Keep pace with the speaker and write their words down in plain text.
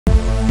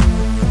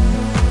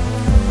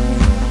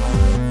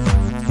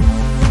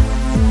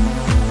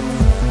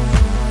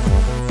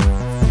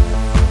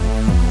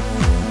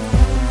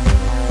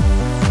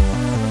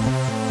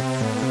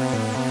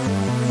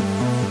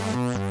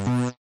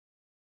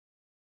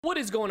What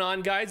is going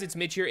on, guys? It's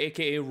Mitch here,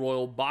 aka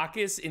Royal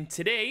Bacchus, and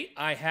today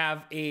I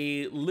have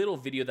a little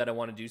video that I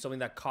want to do,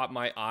 something that caught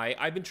my eye.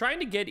 I've been trying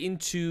to get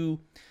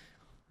into,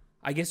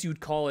 I guess you would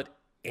call it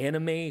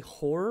anime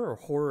horror or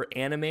horror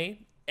anime.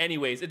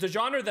 Anyways, it's a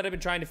genre that I've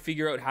been trying to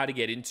figure out how to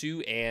get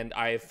into, and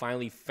I have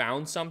finally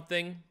found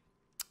something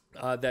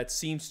that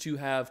seems to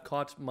have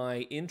caught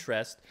my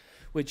interest,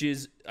 which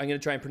is, I'm going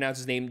to try and pronounce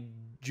his name,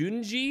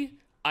 Junji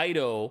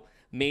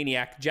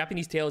Maniac,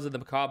 Japanese Tales of the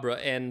Macabre,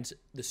 and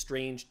the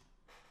Strange...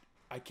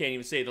 I can't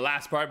even say the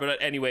last part, but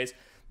anyways,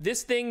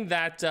 this thing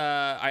that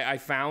I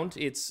found,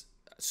 it's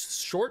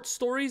short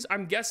stories,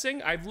 I'm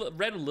guessing. I've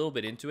read a little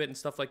bit into it and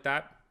stuff like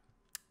that,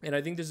 and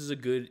I think this is a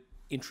good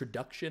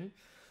introduction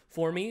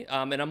for me.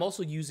 And I'm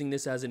also using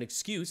this as an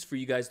excuse for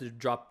you guys to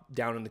drop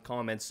down in the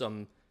comments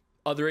some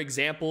other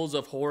examples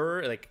of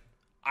horror. Like,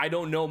 I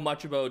don't know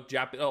much about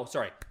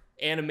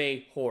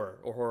anime horror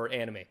or horror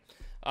anime.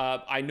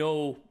 I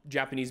know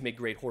Japanese make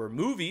great horror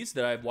movies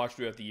that I've watched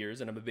throughout the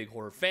years, and I'm a big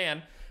horror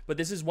fan. But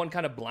this is one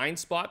kind of blind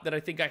spot that I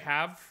think I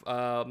have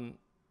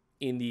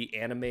in the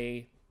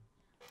anime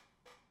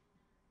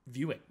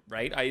viewing,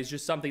 right? It's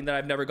just something that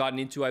I've never gotten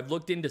into. I've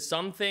looked into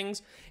some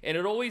things, and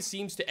it always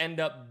seems to end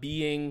up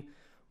being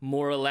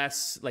more or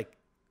less like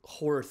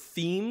horror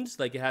themed.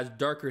 Like, it has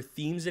darker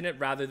themes in it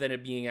rather than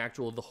it being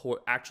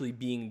actually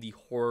being the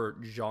horror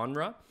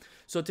genre.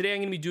 So today I'm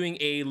going to be doing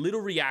a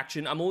little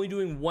reaction. I'm only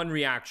doing one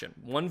reaction,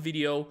 one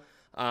video.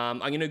 I'm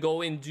going to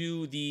go and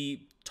do the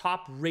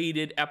top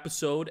rated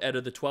episode out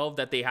of the 12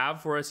 that they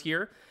have for us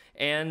here.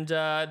 And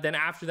then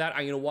after that,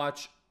 I'm going to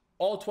watch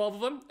all 12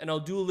 of them, and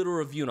I'll do a little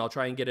review, and I'll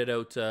try and get it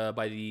out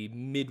by the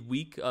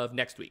midweek of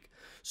next week.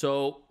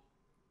 So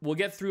we'll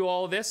get through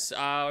all of this.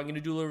 I'm going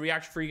to do a little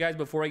reaction for you guys.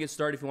 Before I get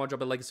started, if you want to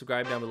drop a like and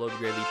subscribe down below, it'd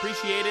be greatly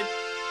appreciated.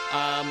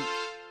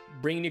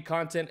 Bringing you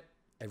content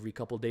every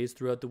couple days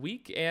throughout the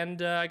week,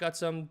 and I got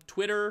some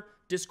Twitter,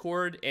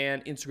 Discord,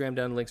 and Instagram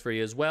down links for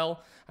you as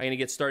well. I'm going to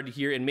get started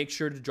here, and make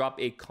sure to drop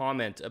a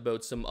comment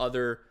about some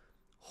other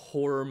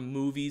horror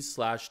movies /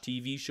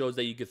 TV shows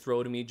that you could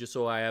throw to me, just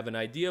so I have an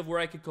idea of where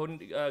I could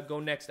go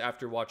next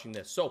after watching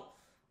this. So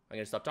I'm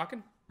going to stop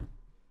talking.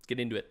 Let's get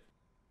into it.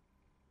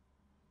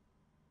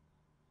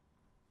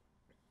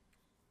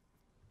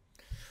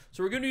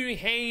 So we're going to be doing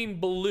Hanging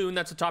Balloon.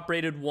 That's a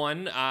top-rated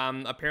one.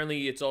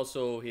 Apparently, it's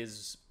also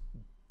his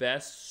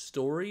best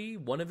story,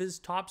 one of his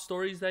top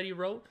stories that he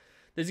wrote.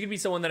 This is gonna be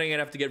someone that I'm gonna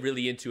have to get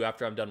really into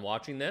after I'm done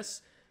watching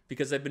this,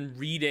 because I've been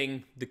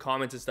reading the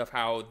comments and stuff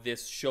how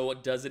this show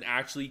doesn't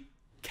actually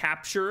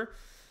capture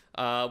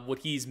what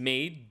he's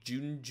made.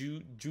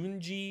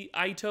 Junji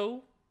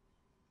Ito.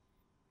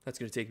 That's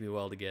gonna take me a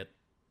while to get.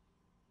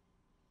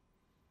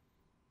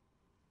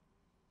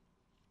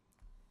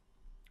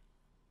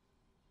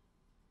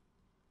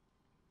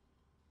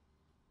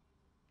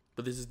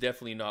 But this is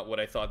definitely not what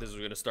I thought this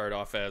was gonna start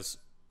off as.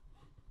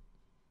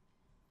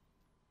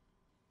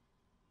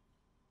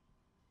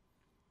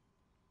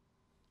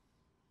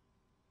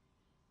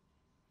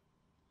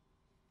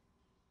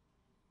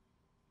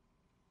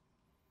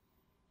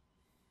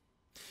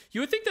 You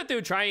would think that they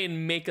would try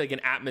and make like an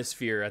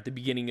atmosphere at the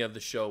beginning of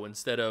the show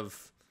instead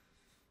of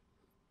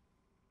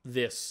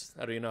this.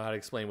 I don't even know how to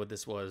explain what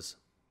this was.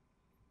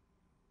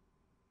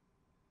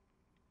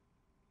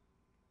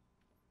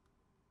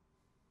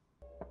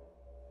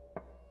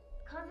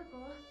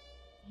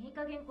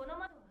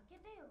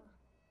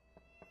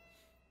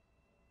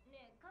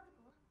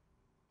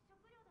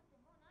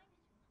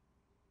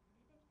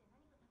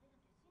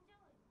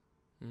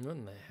 What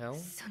in the hell?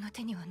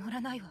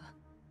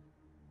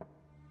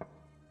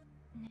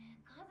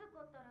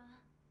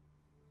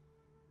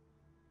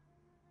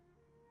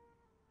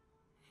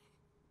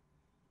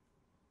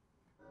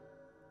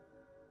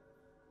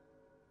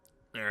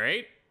 All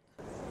right.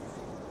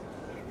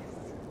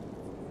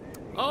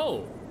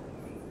 Oh.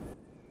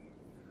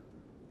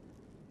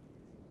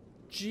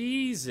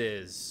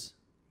 Jesus.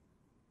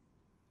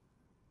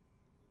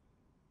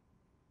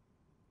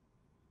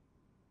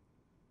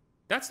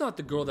 That's not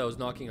the girl that was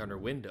knocking on her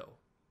window.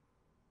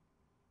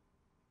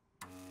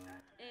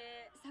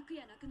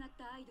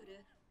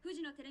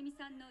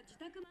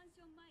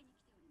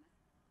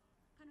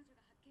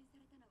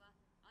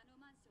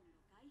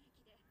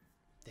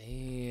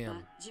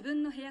 Damn.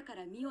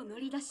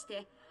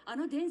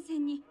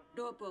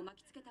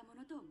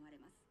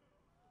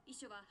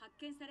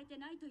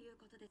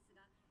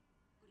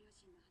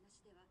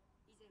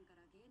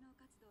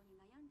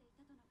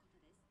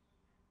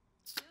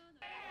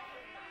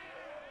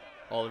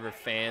 All of her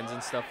fans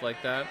and stuff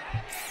like that.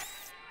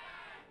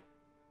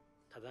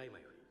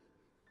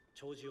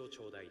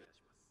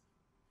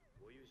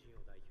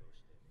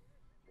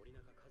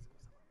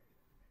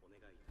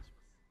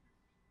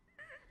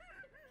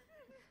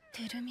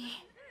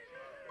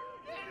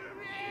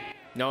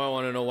 Now I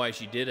want to know why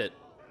she did it.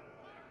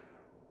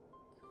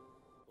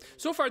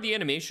 So far, the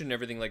animation and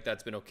everything like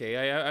that's been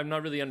okay. I'm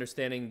not really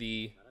understanding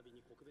the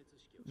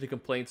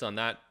complaints on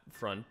that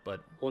front,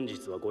 but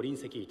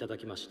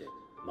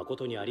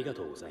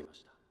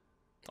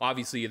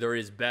obviously there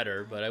is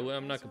better, but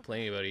I'm not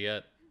complaining about it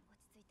yet.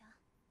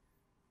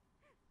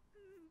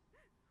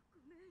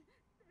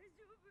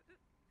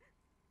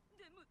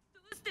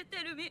 して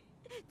てるみ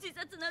自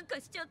殺なんか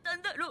しちゃった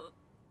んだろう。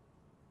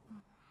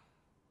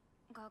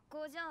学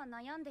校じゃ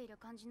悩んでいる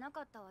感じな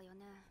かったわよ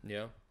ね。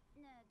Yeah.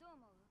 ねえどう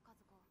思う和子。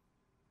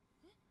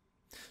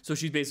 So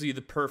she's basically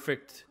the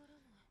perfect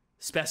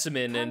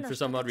specimen, and for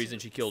some odd reason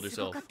she killed す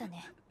ご herself. かった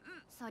ね。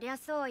そりゃ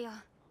そうよ。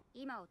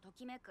今をと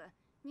きめく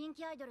人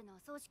気アイドルのお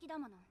葬式だ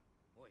もの。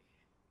おい、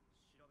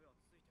調べは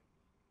ついてる。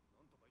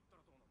なんとか言った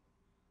らどうなんだ。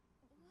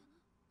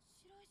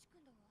白石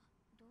君だわ。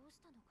どう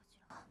したのかし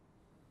ら。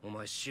お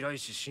前白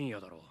石深夜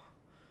だろ。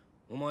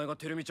お前が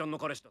てるみちゃんの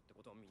彼氏だって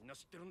ことはみんな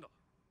知ってるんだ。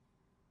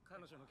彼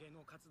女の芸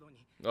能活動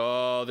に。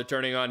Oh, they're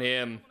turning on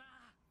him.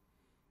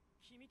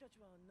 君たち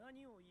は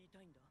何を言いた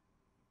いんだ。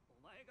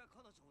お前が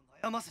彼女を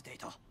悩ませてい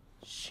た。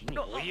死に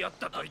追いやっ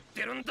たと言っ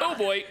てるんだ。Oh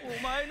boy.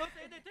 お前の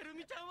せいでてる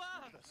みちゃん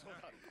は。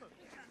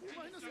お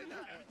前のせいだ。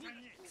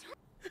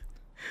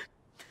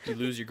 You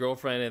lose your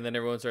girlfriend and then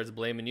everyone starts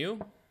blaming you.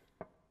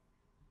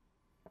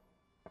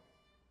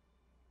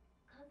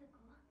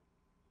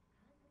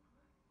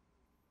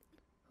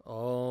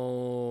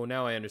 Oh,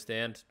 now I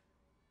understand.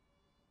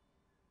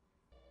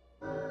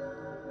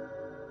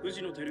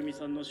 藤野てるみ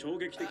さんの衝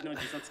撃的な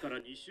自殺から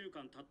2週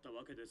間経った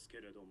わけですけ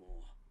れど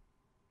も、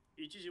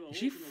一時は Is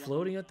she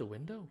floating out the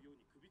window?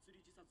 首吊り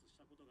自殺し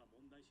たことが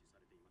問題視さ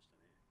れていました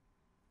ね。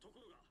と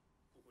ころが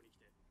ここに来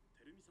て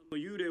てるみさんの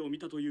幽霊を見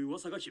たという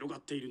噂が広が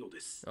っているの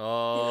です。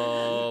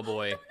Oh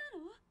boy.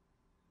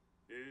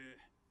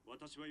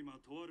 私は今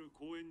とある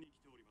公園に来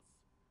ております。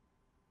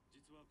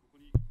実はここ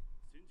に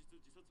先日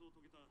自殺を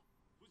遂げた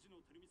藤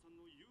野てるみさん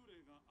の幽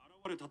霊が現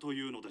れたと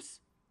いうので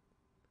す。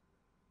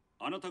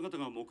あなた方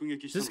が目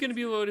撃した Is this going to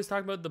be what is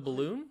talking about the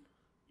balloon?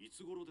 い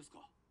つ頃です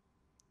か。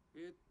1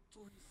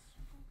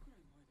週間くら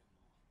い前だよ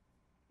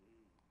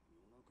な。夜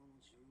中の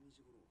12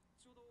時頃、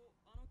ちょうど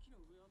あの木の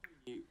上あたり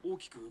に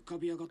大きく浮か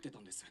び上がってた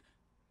んです。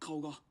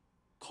顔が。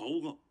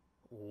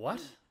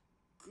 What?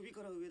 首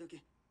から上だ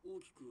け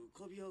大きく浮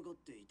かび上がっ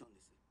ていたん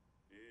です。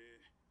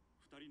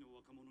二人の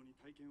若者に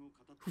体験を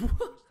語っていま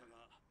した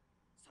が、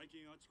最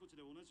近あちこち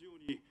で同じよう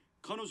に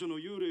彼女の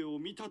幽霊を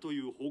見たと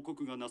いう報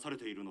告がなされ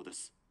ているので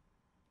す。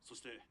そ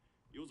して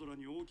夜空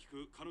に大き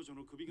く彼女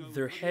の首が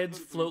Their heads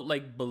float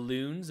like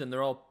balloons and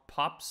they're all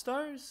pop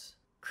stars?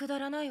 くだ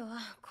らないわ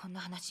こんな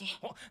話。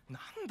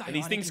 And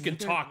these things can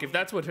talk. If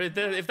that's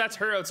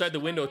her outside the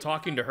window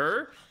talking to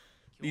her,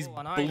 these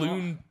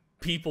balloon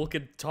people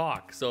could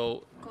talk.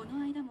 So こ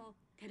の間も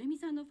てるみ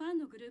さんのファン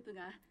のグループ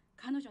が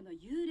彼女の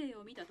幽霊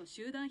を見たと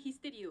集団ヒス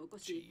テリーを起こ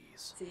し、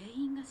全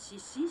員が失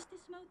神して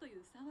しまうとい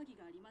う騒ぎ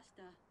がありまし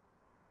た。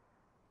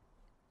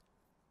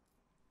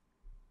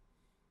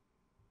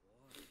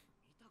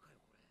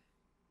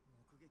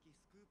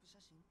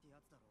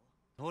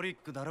トリッ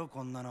クだろ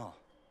こんなの。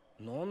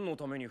何の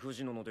ために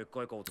藤野のでっ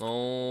かい顔を。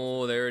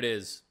 oh, there it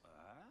is.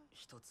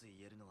 一つ言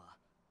えるのは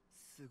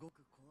すご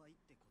く怖いっ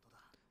てことだ。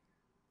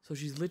 So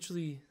she's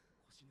literally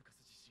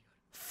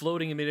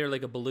floating in midair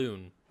like a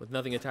balloon with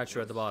nothing attached to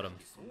her at the bottom.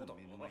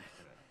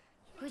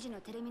 藤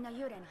野てるみの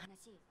幽霊の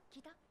話聞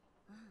いた？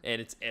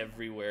 And it's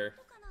everywhere.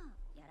 かな？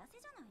やらせ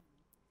じゃないの？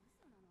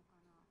嘘なのか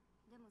な？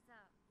でもさ、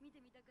見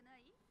てみたくな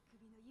い？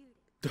首の幽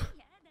霊。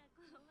やだ、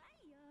怖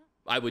いよ。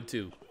 I would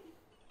too.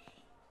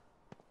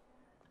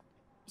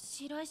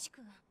 白石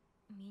君、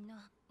みん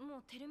なも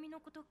うてるみの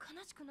こと悲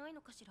しくない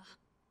のかしら？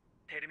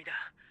てるみだ。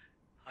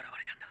現れ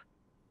たんだ。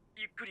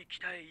ゆっくり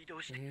北へ移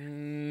動して。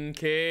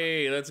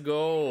 Okay, let's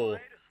go.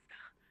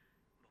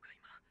 僕は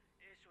今、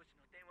A商事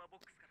の電話ボ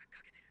ックスから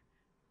かけてる。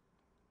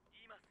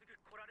今すぐ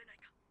来られない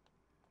か。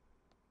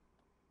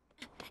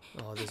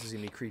 Oh, this is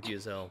gonna be creepy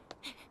as hell.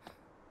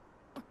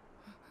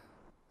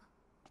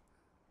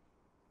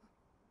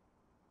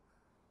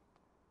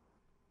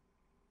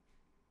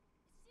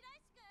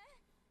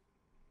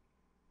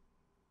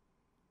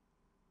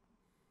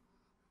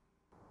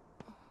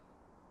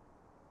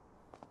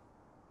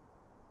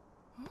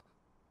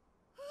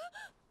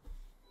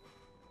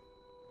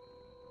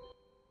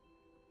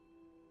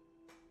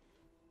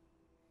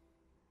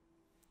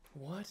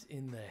 What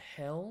in the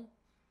hell?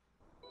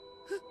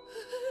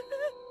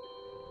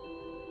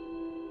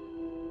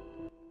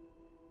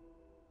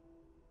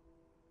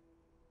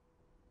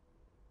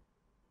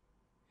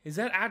 Is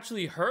that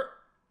actually her?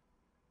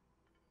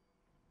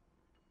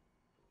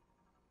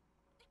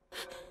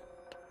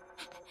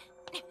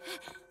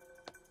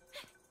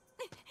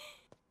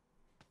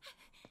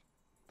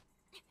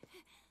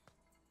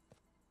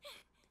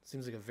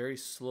 Seems like a very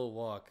slow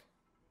walk.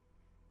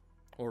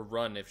 Or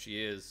run if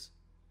she is.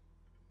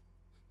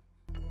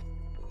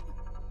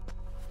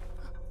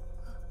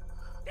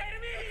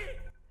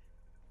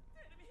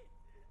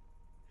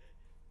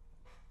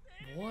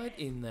 What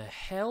in the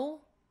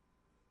hell?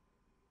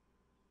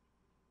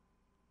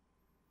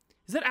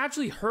 Is that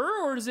actually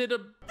her or is it a...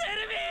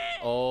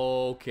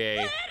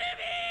 Okay.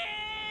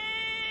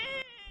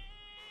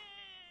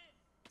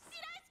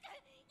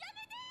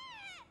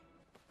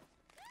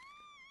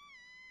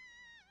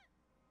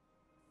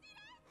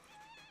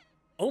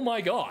 Oh my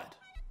god.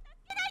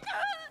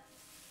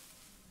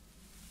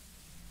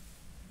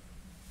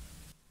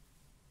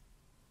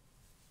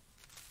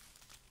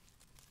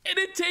 And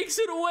it takes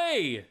it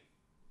away.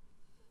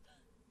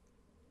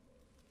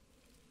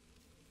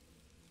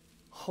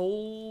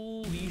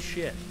 Holy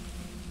shit.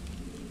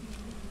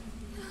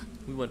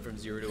 We went from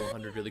 0 to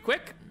 100 really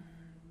quick.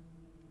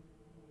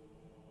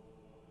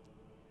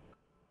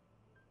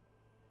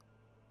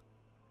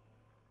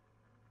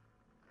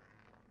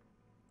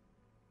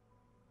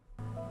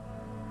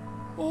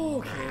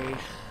 Okay.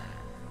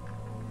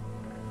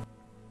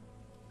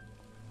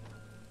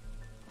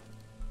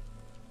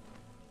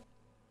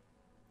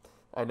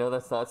 I know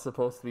that's not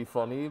supposed to be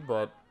funny,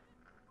 but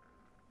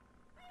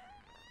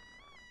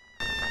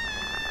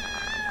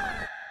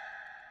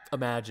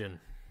imagine.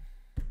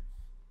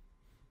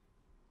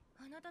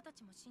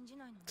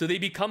 So they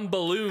become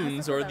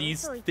balloons, or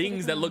these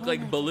things that look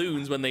like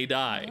balloons when they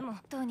die.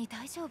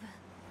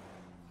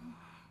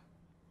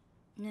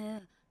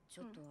 ねえ、ち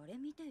ょっとあれ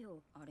見て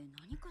よ。あれ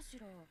何かし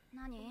ら。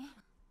何？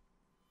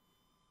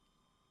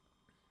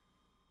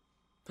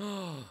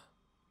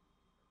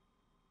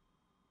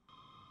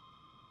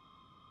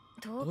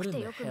遠くて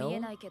よく見え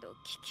ないけど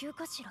気球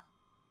かしら。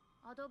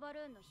アドバ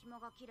ルーンの紐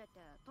が切れて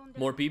飛んで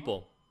る。More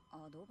people.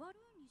 アドバル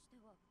ーンにして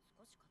は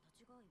少し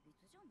形がいび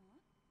つじゃない？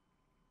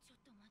ちょ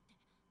っと待って。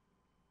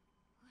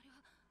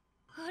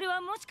あれは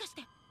もしかし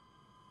て。ねえ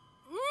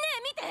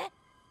見て。ロ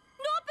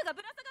ープが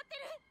ぶら下がって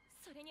る。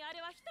それにあ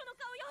れは人の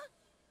顔よ。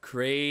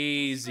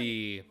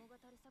Crazy.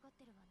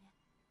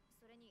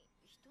 それに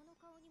人の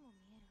顔にも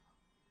見えるわ。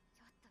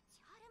ちょっと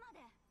千春ま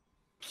で。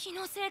気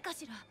のせいか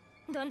しら。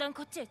だんだん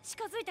こっちへ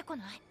近づいてこ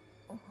ない。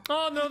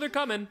Oh no, they're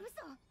coming.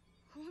 嘘。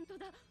本当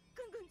だ。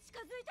ぐんぐん近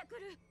づいてく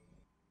る。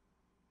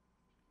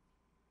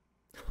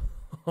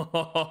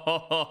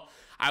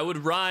I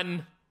would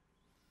run.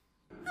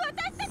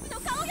 私たちの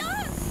顔よ。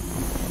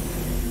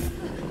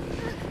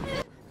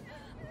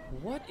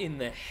What in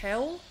the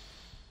hell?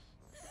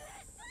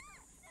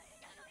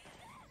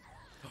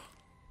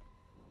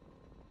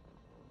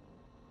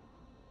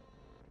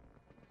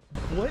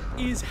 What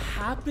is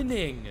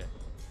happening?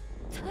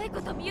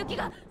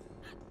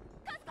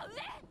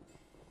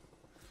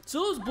 So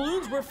those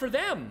balloons were for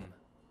them.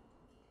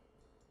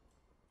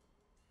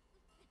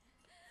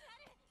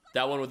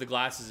 That one with the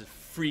glasses is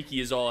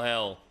freaky as all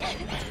hell.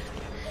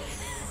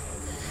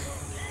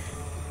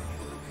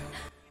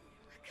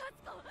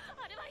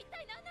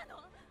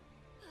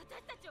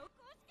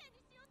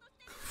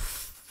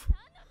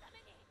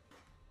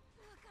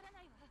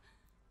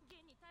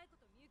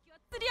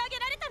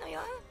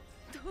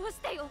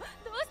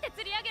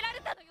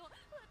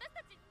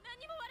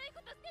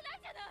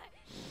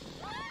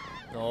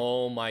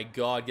 Oh my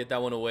god, get that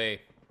one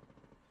away.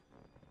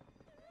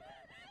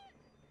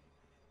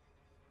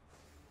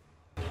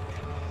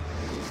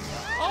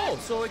 Oh,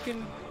 so it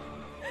can...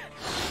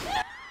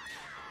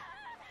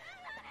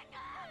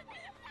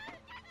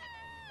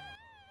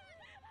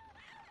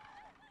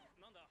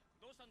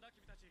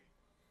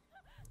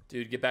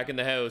 Dude, get back in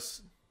the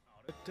house.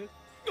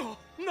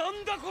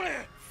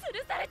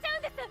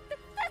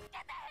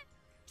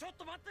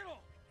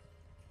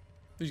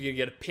 Who's gonna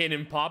get a pin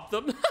and pop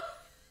them?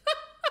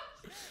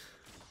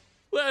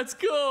 Let's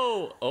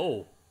go!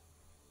 Oh,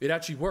 it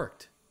actually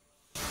worked.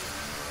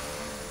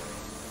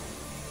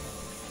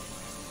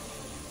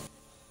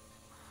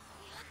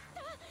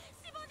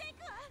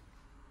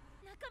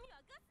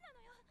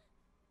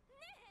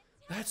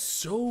 That's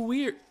so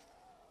weird.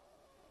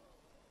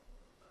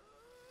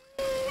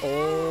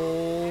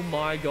 Oh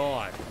my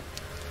god.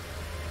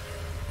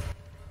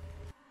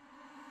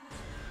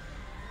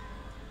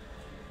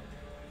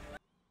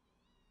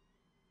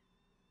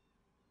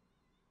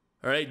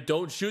 All right,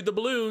 don't shoot the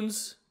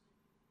balloons.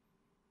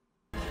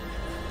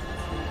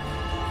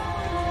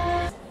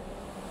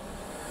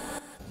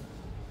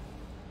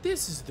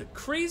 This is the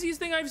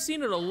craziest thing I've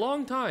seen in a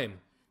long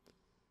time.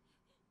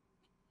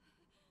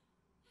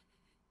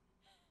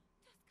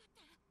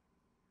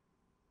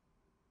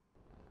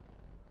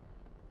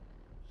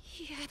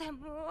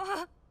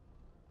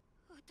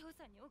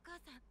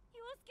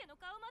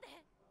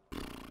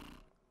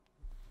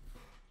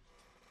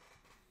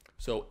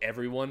 So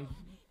everyone...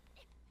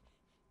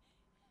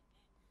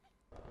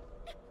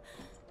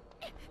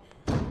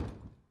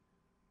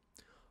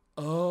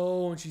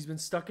 Oh, and she's been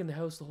stuck in the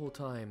house the whole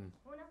time.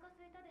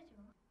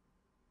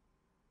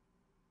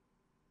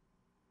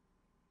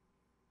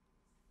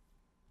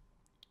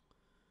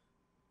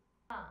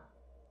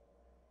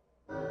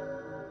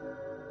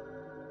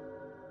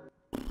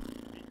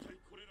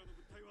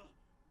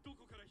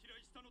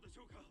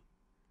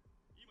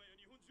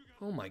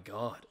 Oh my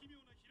god.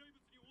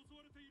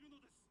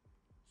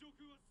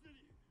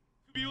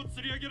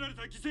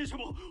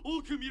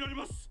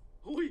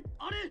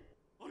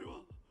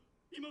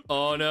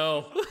 Oh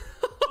no.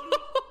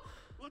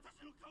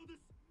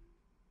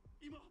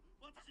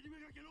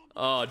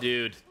 Oh,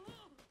 dude.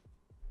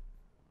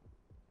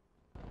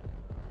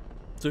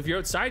 So if you're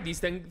outside, these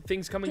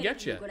things come and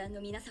get you.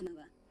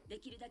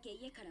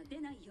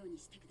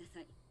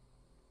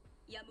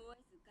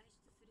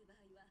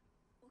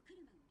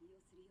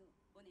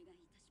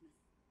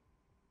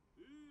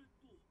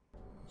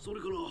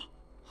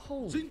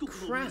 Holy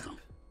crap.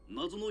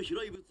 謎の飛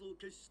来物を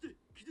決して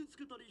傷つ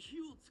けたり火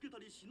をつけた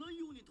りしな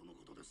いようにとの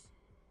ことです。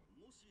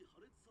もし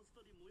破裂させた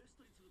り燃やし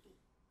たりすると、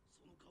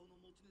その顔の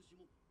持ち主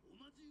も同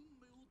じ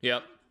運命を遂げ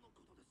るとの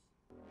ことで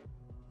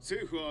す。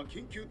政府は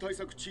緊急対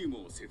策チー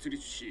ムを設立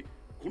し、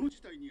この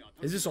事態に当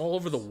たる。Is this all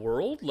over the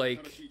world?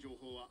 Like. 新しい情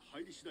報は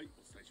入り次第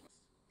お伝えします。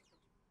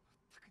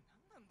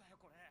なんだよ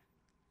これ。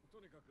と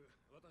にかく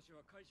私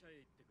は会社へ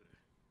行ってくる。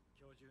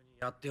今日中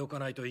にやってお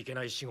かないといけ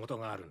ない仕事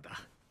があるんだ。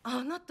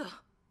あなた、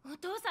お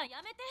父さん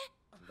やめて。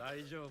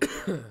大丈夫。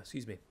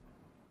Excuse me.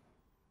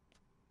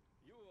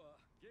 要は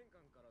玄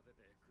関から出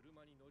て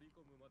車に乗り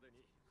込むまで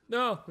に。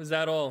No, is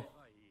that all?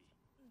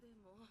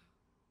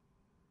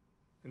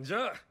 じ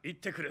ゃあ行っ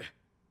てくる。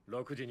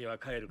6時には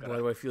帰るから。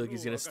 Why do I feel like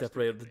he's gonna step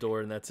right out the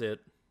door and that's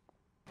it?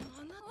 あ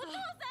な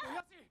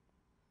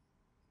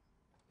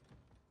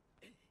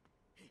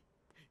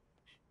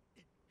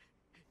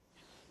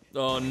た。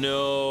 Oh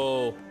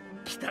no.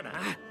 来たな。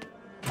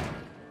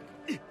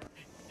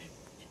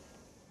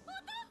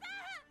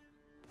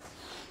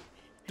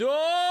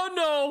Oh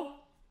no.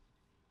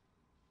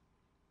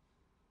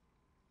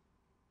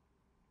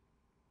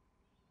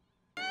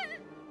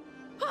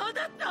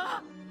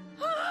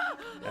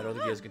 I don't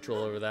think he has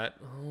control over that.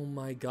 Oh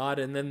my god,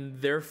 and then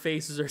their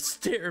faces are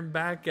staring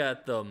back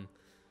at them.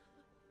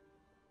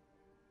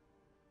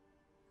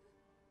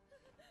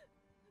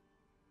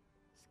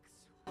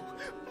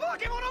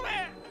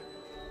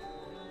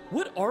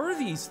 What are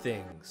these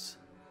things?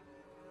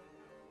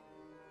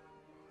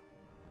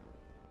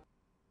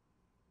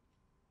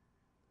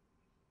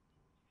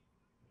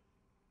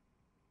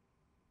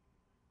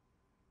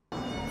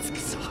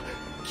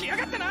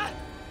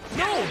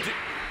 No!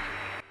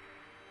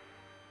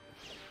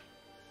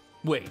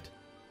 Wait.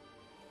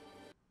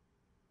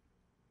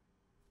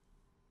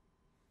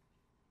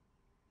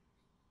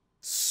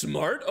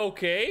 Smart?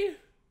 Okay.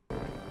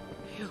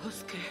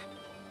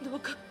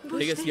 I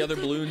guess the other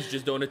balloons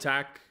just don't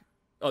attack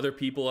other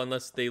people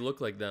unless they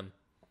look like them.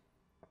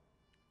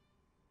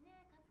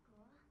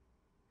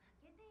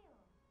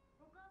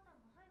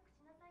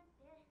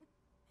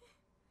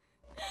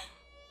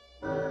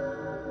 Oh,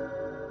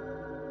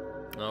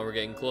 we're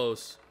getting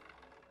close.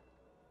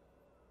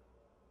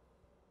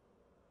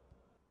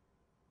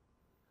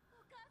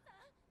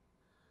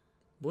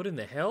 What in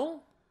the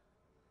hell?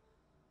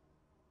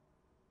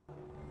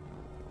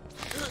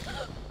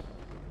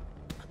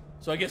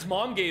 So I guess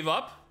mom gave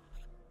up.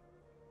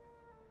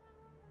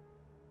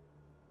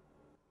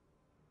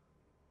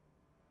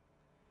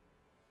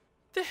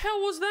 The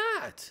hell was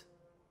that?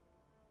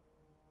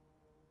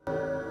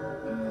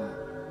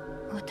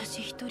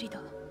 私一人だ。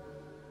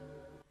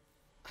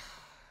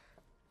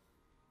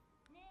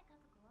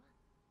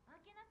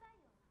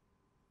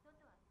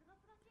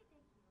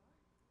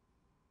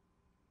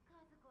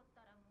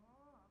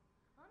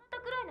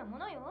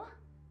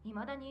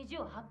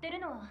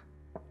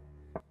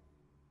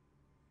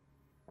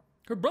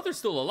 Her brother's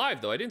still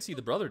alive, though. I didn't see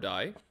the brother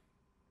die.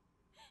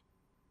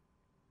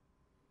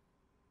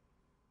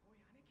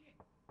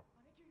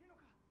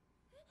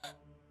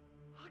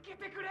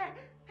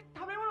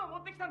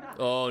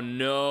 Oh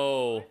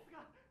no.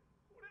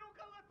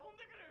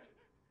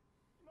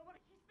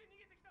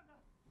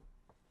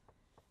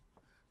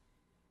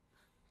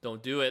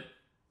 Don't do it.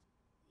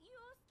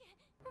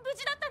 無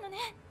事だったのね。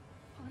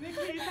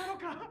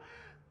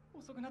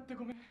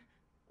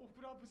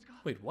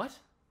 Wait, what?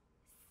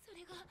 そ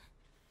れが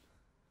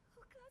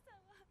お母さん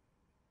は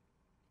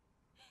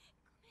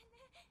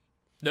ごめんね。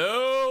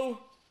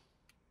 No!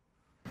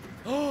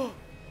 Oh!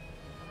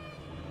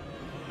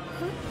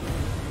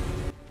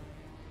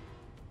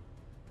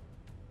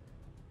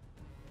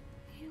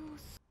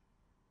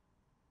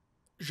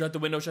 Shut the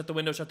window, shut the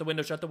window, shut the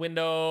window, shut the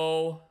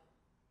window.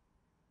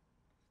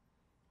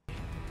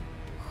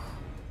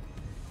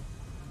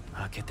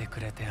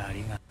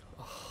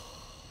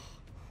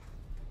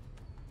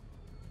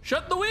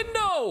 Shut the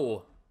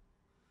window!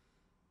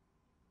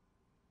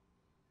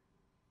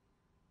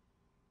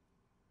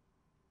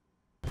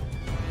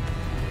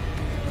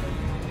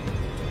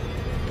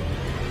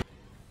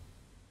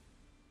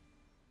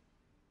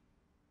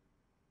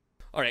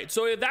 All right,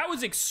 so that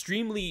was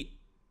extremely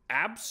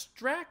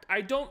abstract.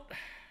 I don't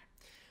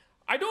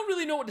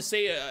really know what to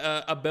say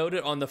about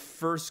it on the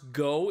first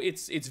go.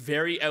 It's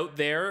very out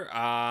there.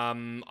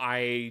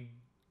 I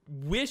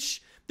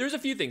wish there's a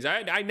few things.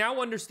 I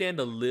now understand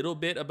a little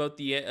bit about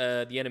the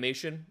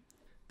animation.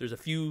 There's a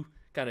few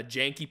kind of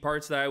janky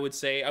parts that I would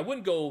say. I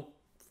wouldn't go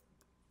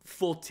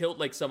full tilt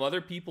like some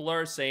other people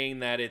are saying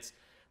that it's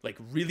like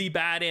really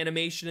bad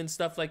animation and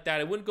stuff like that.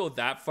 I wouldn't go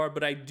that far,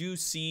 but I do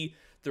see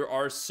there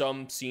are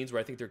some scenes where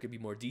I think there could be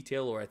more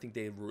detail, or I think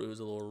it was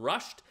a little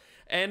rushed.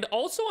 And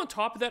also on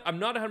top of that, I'm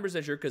not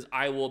 100% sure because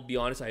I will be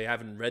honest, I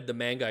haven't read the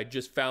manga. I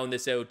just found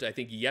this out, I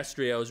think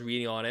yesterday I was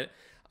reading on it.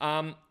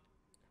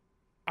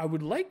 I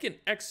would like an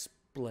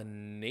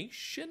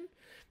explanation.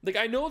 Like,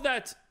 I know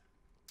that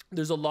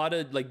there's a lot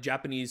of like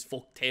Japanese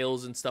folk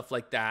tales and stuff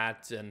like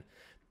that, and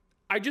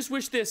I just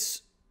wish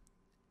this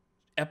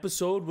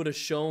episode would have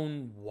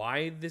shown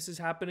why this is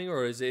happening,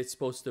 or is it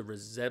supposed to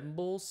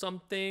resemble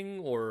something,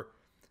 or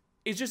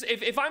it's just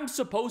if I'm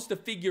supposed to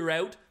figure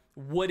out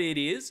what it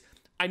is,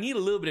 I need a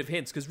little bit of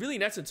hints, because really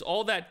in essence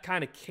all that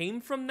kind of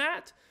came from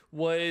that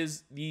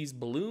was these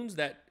balloons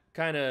that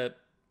kind of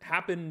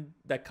happen,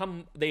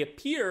 they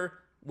appear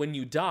when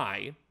you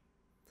die,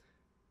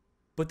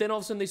 but then all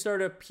of a sudden they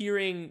started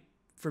appearing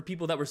for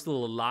people that were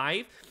still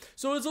alive.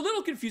 So it was a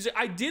little confusing.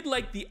 I did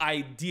like the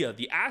idea,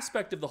 the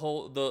aspect of the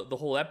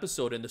whole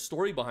episode and the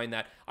story behind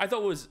that. I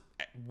thought was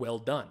well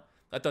done.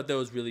 I thought that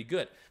was really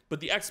good. But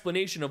the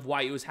explanation of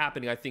why it was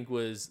happening, I think,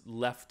 was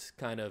left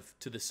kind of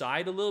to the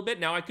side a little bit.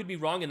 Now, I could be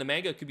wrong. In the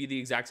manga, it could be the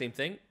exact same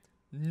thing.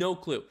 No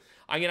clue.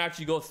 I'm going to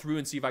actually go through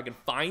and see if I can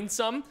find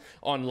some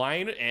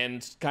online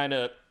and kind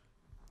of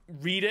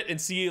read it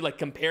and see, like,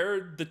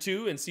 compare the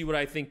two and see what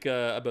I think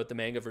about the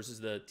manga versus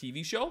the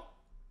TV show.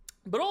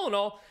 But all in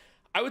all,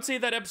 I would say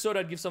that episode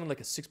I'd give something like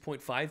a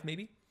 6.5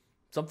 maybe.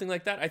 Something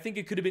like that. I think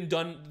it could have been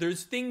done.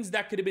 There's things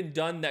that could have been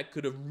done that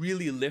could have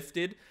really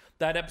lifted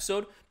that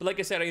episode. But like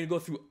I said, I'm going to go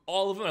through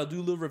all of them. I'll do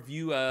a little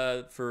review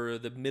for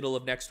the middle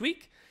of next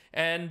week.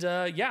 And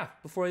yeah,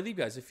 before I leave,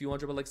 guys, if you want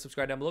to drop a like,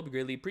 subscribe down below, it'd be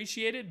greatly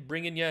appreciated.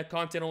 Bringing you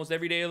content almost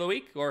every day of the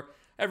week, or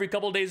every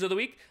couple of days of the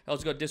week. I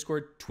also got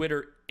Discord,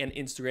 Twitter, and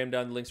Instagram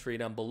down, the links for you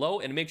down below.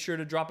 And make sure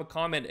to drop a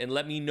comment and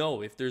let me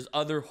know if there's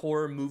other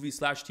horror movie /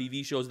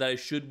 TV shows that I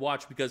should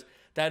watch, because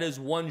that is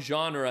one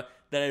genre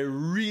that I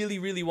really,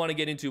 really want to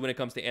get into when it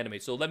comes to anime.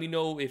 So let me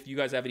know if you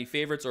guys have any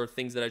favorites or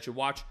things that I should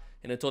watch.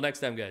 And until next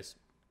time, guys,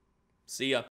 see ya.